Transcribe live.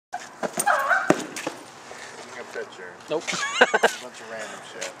picture. Nope. A bunch of random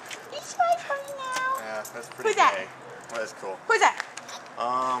shit. It's my turn now. Yeah, that's pretty Who's that? gay. Well, that's cool. Who's that?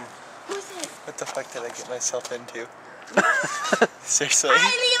 Who's it? What the fuck did I get myself into? Seriously?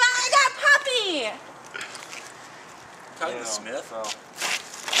 Hi, Levi, I got puppy! Talking to Smith? So,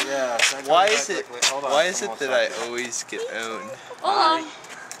 yeah. Why is it that I always get owned Hold on.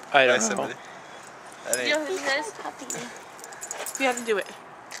 I by don't know. somebody? I You know think. who this is? Puppy. You have to do it.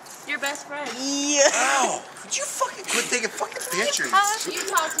 Your best friend. Yeah. Ow! Would you fucking quit taking fucking pictures? You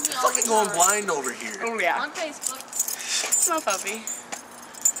talk to me all Fucking the going time. blind over here. Oh yeah. On Facebook. Small puppy.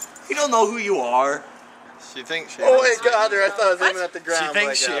 You don't know who you are. She thinks she Oh owns wait, me. God, there! I thought I was aiming at the ground. She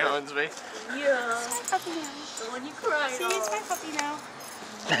thinks she owns me. Yeah. It's my puppy now. The one you cried See, it's my puppy now.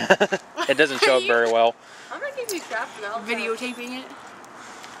 It doesn't show up very well. I'm gonna give you crap for that. Videotaping it.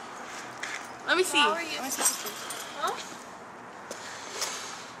 Let me see. How are you? Let me see pictures. Huh?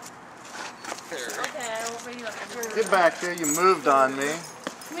 Okay, I will bring you up. Get back here! You moved on me.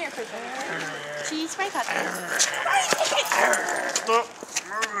 Come here, Kristen. She's my puppy. Stop.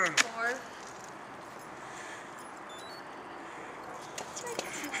 Four.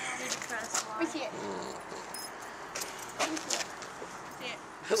 Let me see it.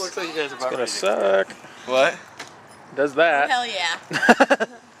 It looks like you guys are about Gonna ready to suck. What? Does that? Hell yeah. What?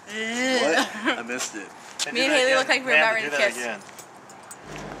 I missed it. Me and Haley look like we're about ready to kiss. Again.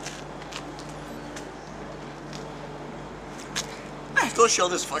 Still show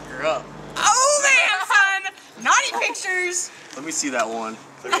this fucker up. Oh man, son! Naughty pictures! Let me see that one.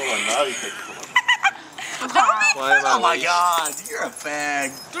 Look at a naughty picture. Don't make Why am fun Oh of my me! god, you're a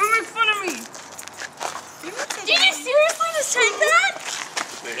fag. Don't make fun of me! Did you seriously just take that?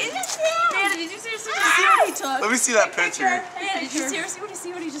 Man, did you seriously just see what he took? Let me see that picture. Man, did you seriously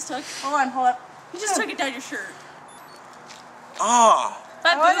see what he just took? Hold up. He just took it down your shirt. Ah.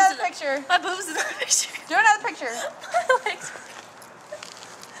 My want boobs another picture. My boobs in the picture. Do another picture. My legs.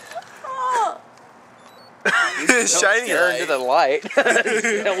 Oh. It's shiny Turn to the light.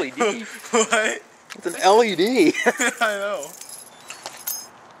 LED. What? It's an LED. I know.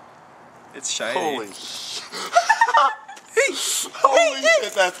 It's shiny. Holy shit. Holy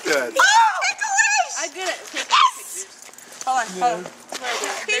shit, that's good. I did it. Yes! Hold on.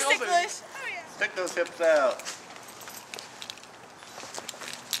 He's ticklish. Stick those hips out.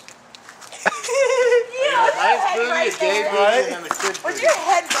 Nice booty, right a gay there. booty, and a kid Was booty. your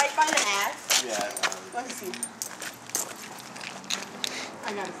head right by the ass? Yeah. Let me see.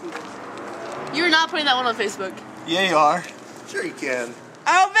 I gotta see this. You were not putting that one on Facebook. Yeah, you are. Sure you can.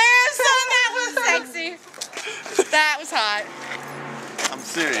 Oh man, son, that was sexy. That was hot. I'm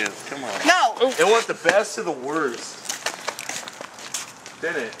serious. Come on. No. It went the best to the worst.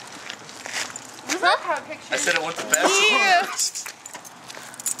 Did it? Was that how a picture? I said it went the best to the worst.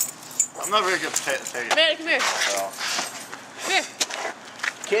 I'm not very good at taking Man, come here. so. Come here.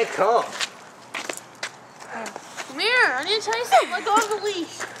 Can't come. Come here. I need to tell you something. Let go of the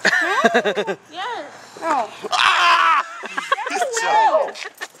leash. Yes. Oh. Ah! No.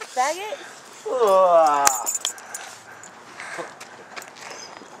 Faggot.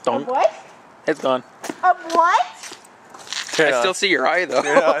 Don't. What? It's gone. A what? I still see your eye though.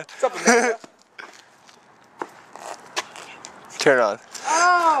 Yeah. Turn on.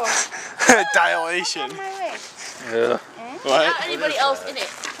 Oh. Dilation. On my way. Yeah. What? Not anybody else in it.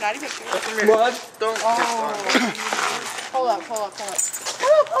 Naughty picture. What? Don't. Hold up. Hold up.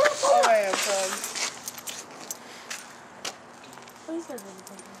 Oh, I am Please put it in the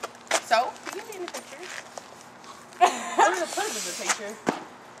picture. So? You can be in the picture. I'm gonna put it in the picture.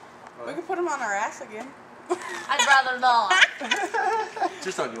 We can put him on our ass again. I'd rather not.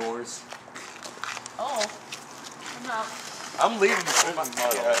 Just on yours. Oh. No. I'm leaving. There's mud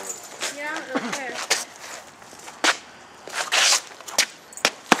all over it. Yeah, I don't care.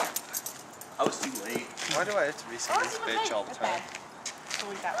 I was too late. Why do I have to be seeing this bitch all the time?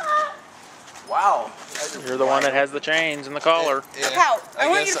 Delete that one. Wow. You're the one that has the chains and the collar. Yeah. Pout. I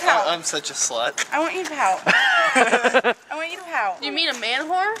want you to pout. I'm such a slut. I want you to pout. I want you to pout. You mean a man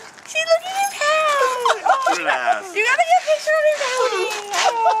whore? See, look at him pout. Oh, Good ass. you gotta get a picture of him pouting.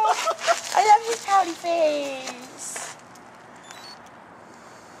 Oh, I love his pouty face.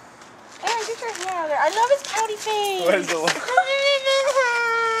 Aaron, get your hand out of there. I love his pouty face. What is it like?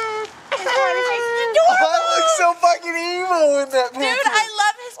 His pouty face is adorable. I look so fucking emo in that picture. Dude, I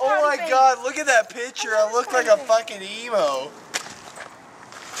love his pouty Oh my face. god, look at that picture. I look like a fucking emo.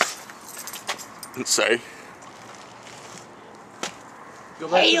 Say. Go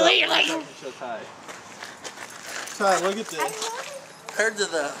back Hey, to look, that you're like- show Ty. Ty, look at this. Compared to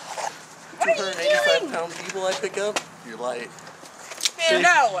the What are you doing? 285-pound people I pick up, you're light. Man,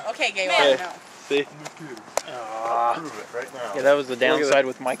 no. Okay, gay. Okay. No. See? Prove it right now. Yeah, that was the downside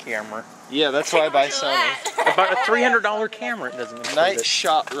with my camera. Yeah, that's why I buy Sony. About a $300 camera. It doesn't include Night it.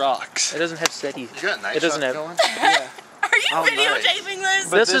 shot rocks. It doesn't have SETI. You got night It doesn't shot have. going? Yeah. Are you videotaping this?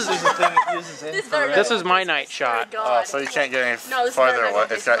 But this is the thing that uses infrared. This is my night shot. Oh, so you can't get any No, this is farther better away.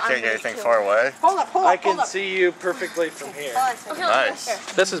 than It's not, this. can't I'm get anything gonna far away. Hold up, hold I up, hold can up. see you perfectly from here.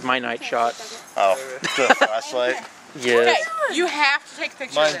 Nice. This is my night shot. Oh, the flashlight. Yes. You have to take a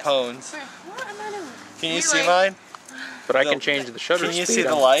picture Mine of this. pones. What am I doing? Can you see mine? But I can change the shutter Can you speed see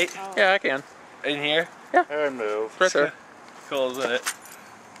the on- light Yeah, I can. in here? And move. It's right there. Cool, isn't it?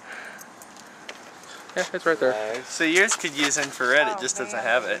 Yeah, it's right there. So yours could use infrared, it just doesn't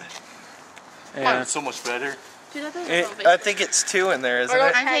have it. Yeah. So much better. Dude, that doesn't look I think it's 2 in there, isn't it?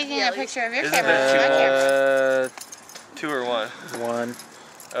 I'm taking a picture of your Isn't camera. it My camera. 2 or 1? 1.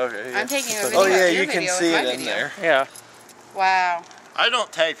 Okay. Yeah. I'm taking a video Oh yeah, of your you can video see with it my in video. there. Yeah. Wow. I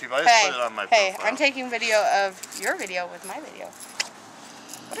don't tag people. I just Hey, put it on my hey, profile. I'm taking video of your video with my video.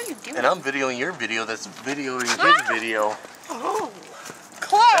 What are you doing? And I'm videoing your video that's videoing his video.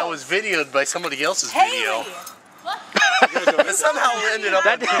 Close. That was videoed by somebody else's Haley. video. It somehow ended up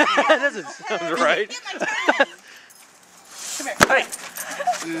on That doesn't sound right. Come here. Hey.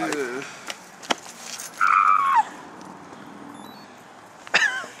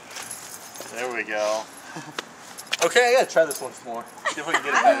 There we go. Okay, I gotta try this once more. See if we can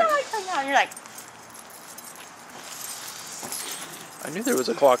get it I don't know better. what's going on. You're like, I knew there was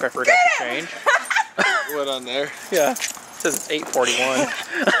a clock I forgot to change. What on there? Yeah. It says it's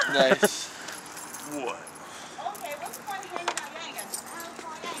 8:41. Nice. What? okay, what's the point of hanging out? You ain't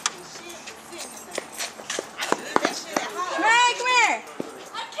got Come here.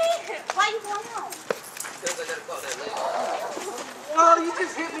 I can't. Why you going out? Oh, you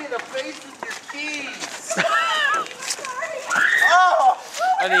just hit me in the face with your keys.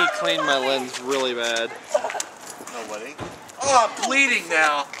 I need to clean my lens really bad. Nobody. Oh, I'm bleeding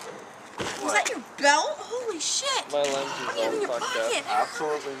now. Was that your belt? Holy shit. My lens What do you is have in all your fucked up. pocket?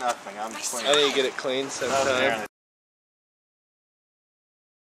 Absolutely nothing. I'm clean. I need to get it cleaned sometime.